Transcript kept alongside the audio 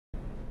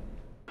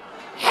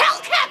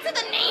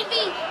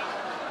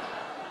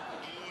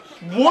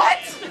What?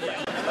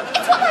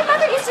 It's what my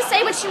mother used to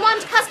say when she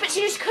wanted to cuss, but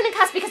she knew she couldn't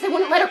cuss because they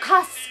wouldn't let her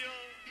cuss.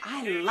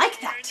 I like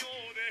that.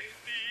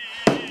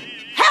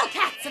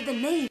 Hellcats of the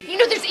Navy. You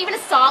know there's even a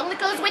song that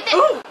goes with it?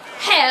 Ooh.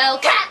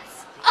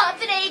 Hellcats of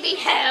the Navy,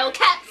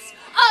 Hellcats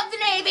of the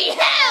Navy,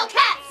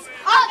 Hellcats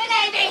of the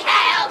Navy,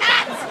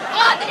 Hellcats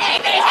of the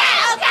Navy,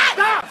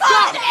 Hellcats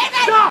of the Navy.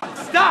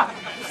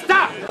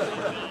 Stop!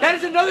 That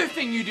is another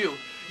thing you do.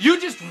 You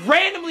just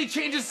randomly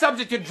change the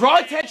subject to draw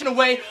attention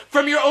away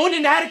from your own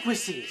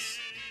inadequacies.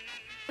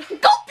 Go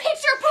pitch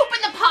your poop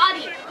in the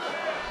potty.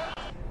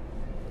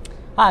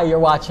 Hi, you're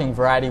watching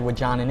Variety with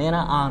John and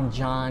Anna. I'm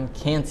Jon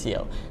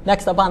Cancio.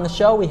 Next up on the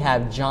show, we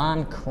have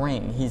Jon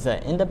Cring. He's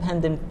an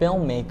independent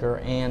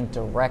filmmaker and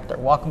director.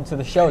 Welcome to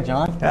the show,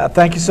 John.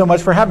 Thank you so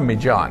much for having me,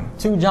 John.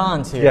 Two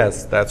Johns here.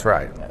 Yes, that's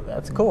right. Yeah,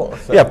 that's cool.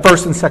 So, yeah,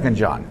 first and second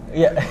John.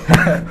 Yeah.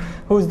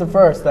 Who's the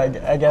first?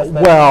 I guess.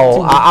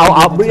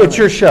 Well, it's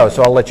your show,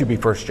 so I'll let you be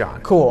first,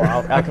 John. Cool.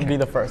 I can be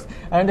the first.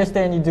 I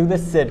understand you do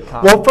this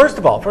sitcom. Well, first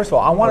of all,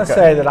 I want to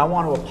say that I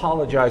want to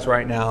apologize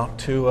right now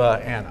to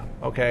Anna.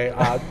 Okay,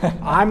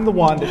 I'm the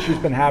one that she's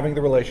been having the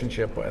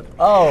relationship with.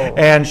 Oh.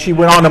 And she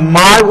went on to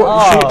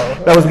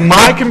that was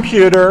my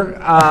computer.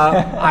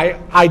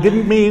 I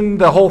didn't mean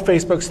the whole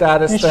Facebook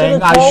status thing.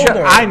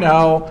 I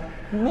know.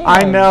 Man,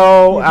 I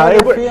know.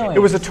 It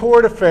was a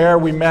torrid affair.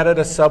 We met at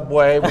a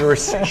Subway. We were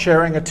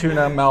sharing a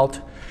tuna melt.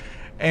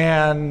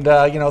 And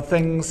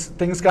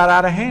things got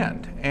out of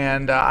hand,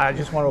 and I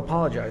just want to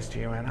apologize to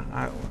you, Anna.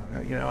 I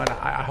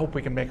hope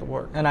we can make it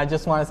work. And I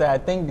just want to say, I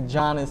think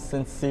John is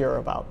sincere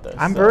about this.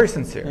 I'm very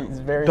sincere. He's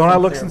very. Don't I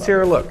look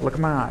sincere? Look at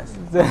my eyes.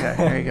 Okay,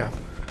 there you go.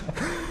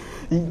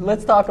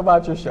 Let's talk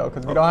about your show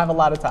because we don't have a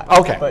lot of time.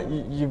 Okay. But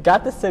you've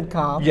got the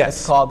sitcom. Yes.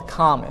 It's called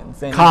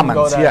Commons. And Commons.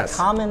 You can go to yes.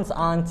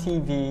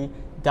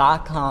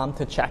 commonsontv.com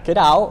to check it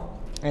out,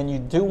 and you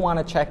do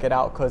want to check it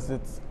out because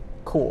it's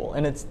cool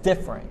and it's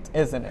different,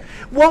 isn't it?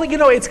 Well,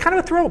 it's kind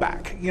of a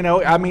throwback.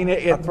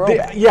 A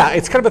throwback.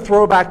 It's kind of a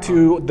throwback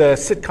to the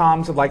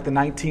sitcoms of like the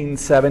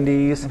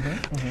 1970s,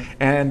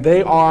 and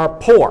they are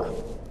poor.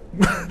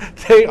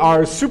 They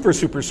are super,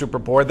 super, super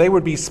poor. They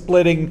would be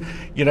splitting,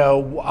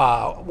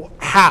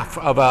 half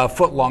of a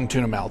foot-long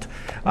tuna melt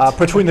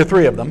between the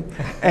three of them,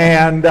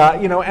 and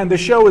and the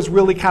show is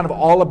really kind of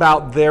all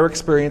about their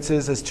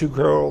experiences as two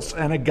girls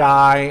and a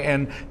guy,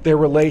 and their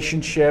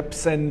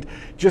relationships, and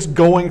just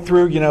going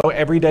through,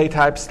 everyday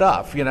type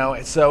stuff.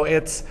 So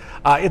it's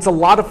a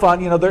lot of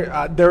fun.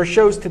 There are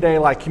shows today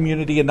like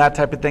Community and that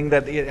type of thing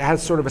that it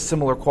has sort of a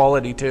similar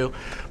quality to.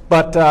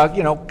 But,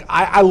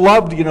 I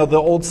loved, the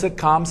old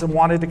sitcoms and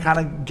wanted to kind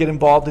of get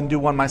involved and do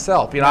one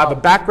myself. I have a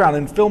background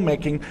in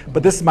filmmaking,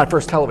 but this is my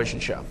first television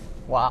show.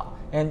 Wow.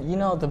 And,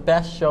 the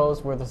best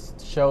shows were the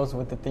shows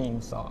with the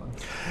theme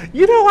songs.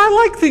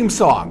 I like theme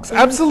songs.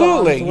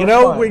 Absolutely.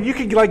 Where you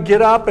can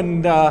get up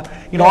and,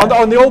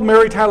 on the old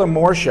Mary Tyler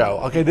Moore show.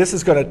 Okay, this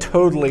is going to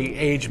totally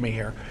age me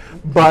here.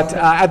 But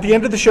at the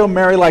end of the show,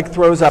 Mary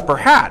throws up her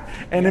hat.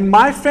 And in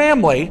my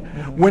family,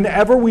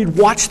 whenever we'd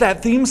watch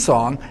that theme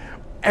song,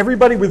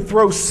 everybody would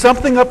throw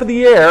something up in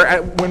the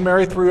air when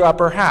Mary threw up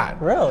her hat.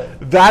 Really?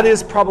 That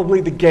is probably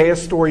the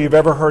gayest story you've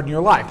ever heard in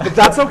your life. But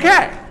that's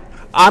okay.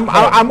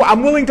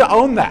 I'm willing to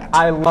own that.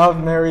 I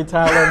love Mary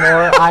Tyler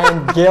Moore. I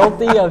am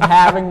guilty of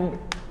having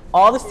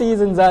all the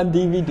seasons on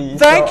DVD.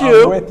 Thank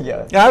you. I'm with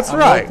you. That's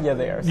right. I'm with you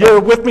there. So.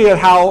 You're with me at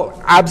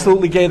how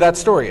absolutely gay that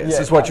story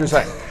is what you're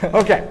saying.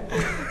 Okay.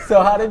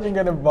 So how did you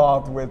get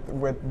involved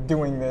with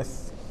doing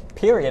this?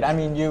 Period. I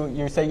mean,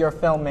 you say you're a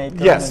filmmaker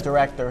and a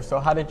director, so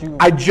how did you...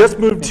 I just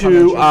moved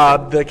to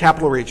the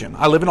capital region.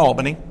 I live in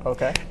Albany.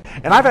 Okay.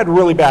 And I've had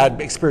really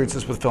bad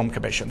experiences with film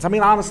commissions. I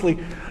mean, honestly,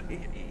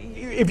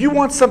 if you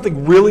want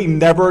something really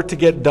never to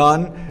get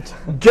done,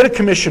 get a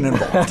commission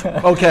involved,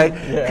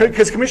 okay?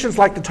 Because commissions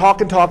like to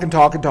talk and talk and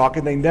talk and talk,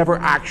 and they never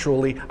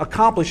actually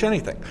accomplish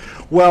anything.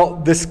 Well,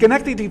 the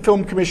Schenectady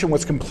Film Commission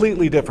was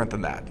completely different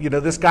than that.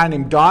 This guy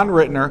named Don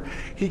Rittner,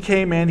 he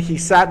came in, he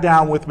sat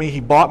down with me, he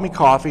bought me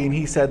coffee, and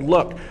he said,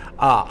 look,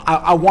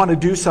 I want to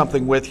do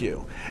something with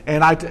you.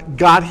 And I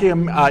got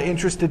him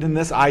interested in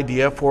this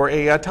idea for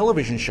a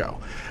television show.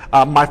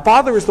 My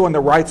father is the one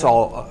that writes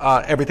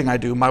everything I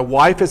do. My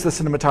wife is the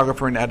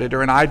cinematographer and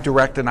editor, and I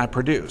direct and I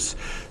produce.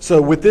 So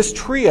with this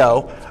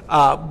trio,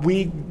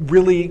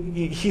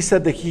 he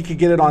said that he could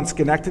get it on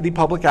Schenectady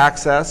Public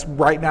Access.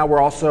 Right now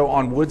we're also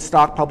on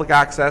Woodstock Public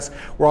Access.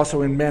 We're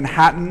also in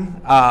Manhattan,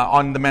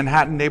 on the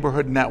Manhattan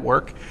Neighborhood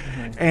Network.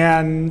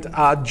 And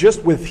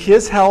just with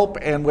his help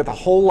and with a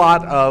whole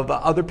lot of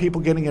other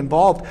people getting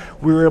involved,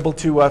 we were able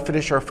to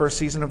finish our first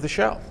season of the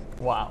show.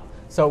 Wow.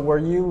 So were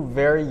you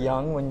very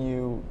young when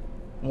you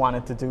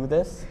wanted to do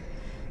this?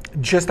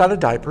 Just out of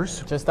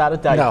diapers. Just out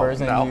of diapers,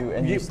 no.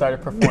 and you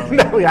started performing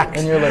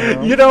in your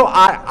living room.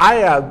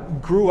 I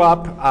grew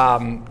up,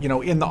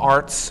 in the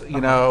arts,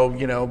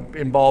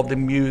 involved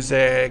in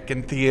music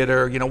and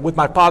theater. With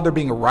my father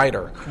being a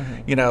writer.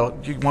 You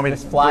want me to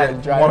fly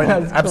and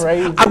drive? That's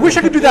crazy. I wish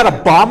I could do that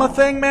Obama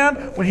thing, man.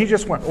 When he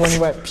just went. When he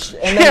went.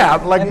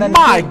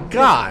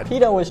 God.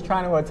 Peter was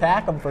trying to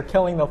attack him for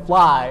killing the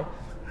fly.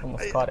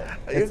 Almost caught it.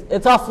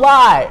 It's a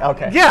fly.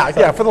 Okay. Yeah,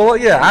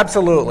 yeah,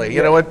 absolutely.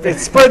 You know, it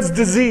spreads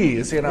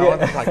disease. You know,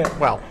 and it's like,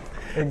 well,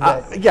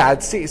 Exactly. yeah,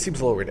 it seems a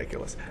little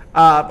ridiculous.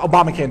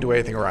 Obama can't do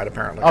anything right,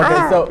 apparently.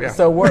 Okay, Yeah.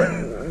 so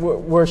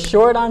we're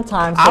short on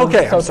time. So,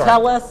 Okay, so I'm sorry.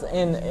 tell us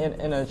in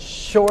a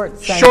short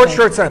sentence.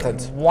 Short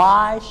sentence.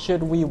 Why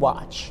should we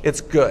watch? It's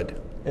good.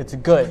 It's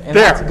good. And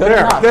that's good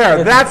enough.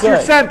 It's That's your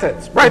good.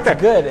 sentence, right there.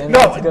 It's good, and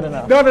that's good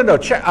enough. No.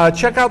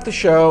 Check out the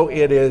show.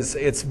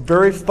 It's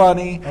very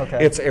funny.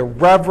 Okay. It's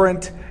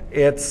irreverent.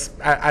 It's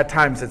at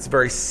times it's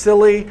very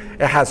silly.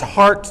 It has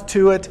heart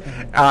to it.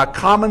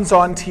 Common's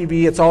on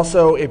TV. It's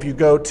also, if you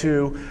go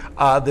to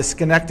the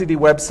Schenectady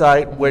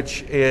website,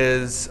 which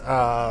is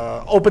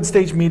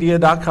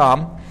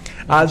openstagemedia.com.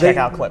 Check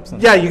out clips.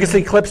 Yeah, you can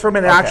see clips from it.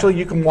 And Okay. actually,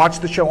 you can watch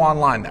the show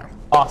online there.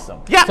 Awesome.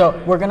 Yeah. So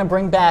we're going to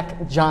bring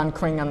back Jon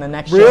Cring on the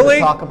next show Really?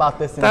 to talk about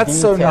this in That's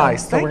detail. so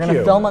nice. So Thank we're going to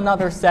you. film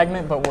another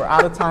segment, but we're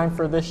out of time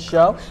for this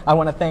show. I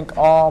want to thank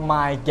all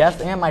my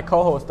guests and my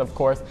co-host, of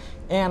course,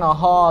 Anna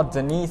Hall,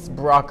 Denise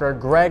Brucker,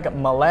 Greg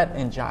Millett,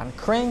 and Jon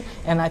Cring.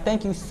 And I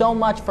thank you so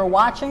much for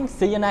watching.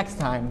 See you next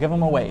time. Give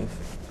them a wave.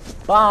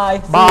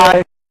 Bye. See ya.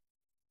 Bye.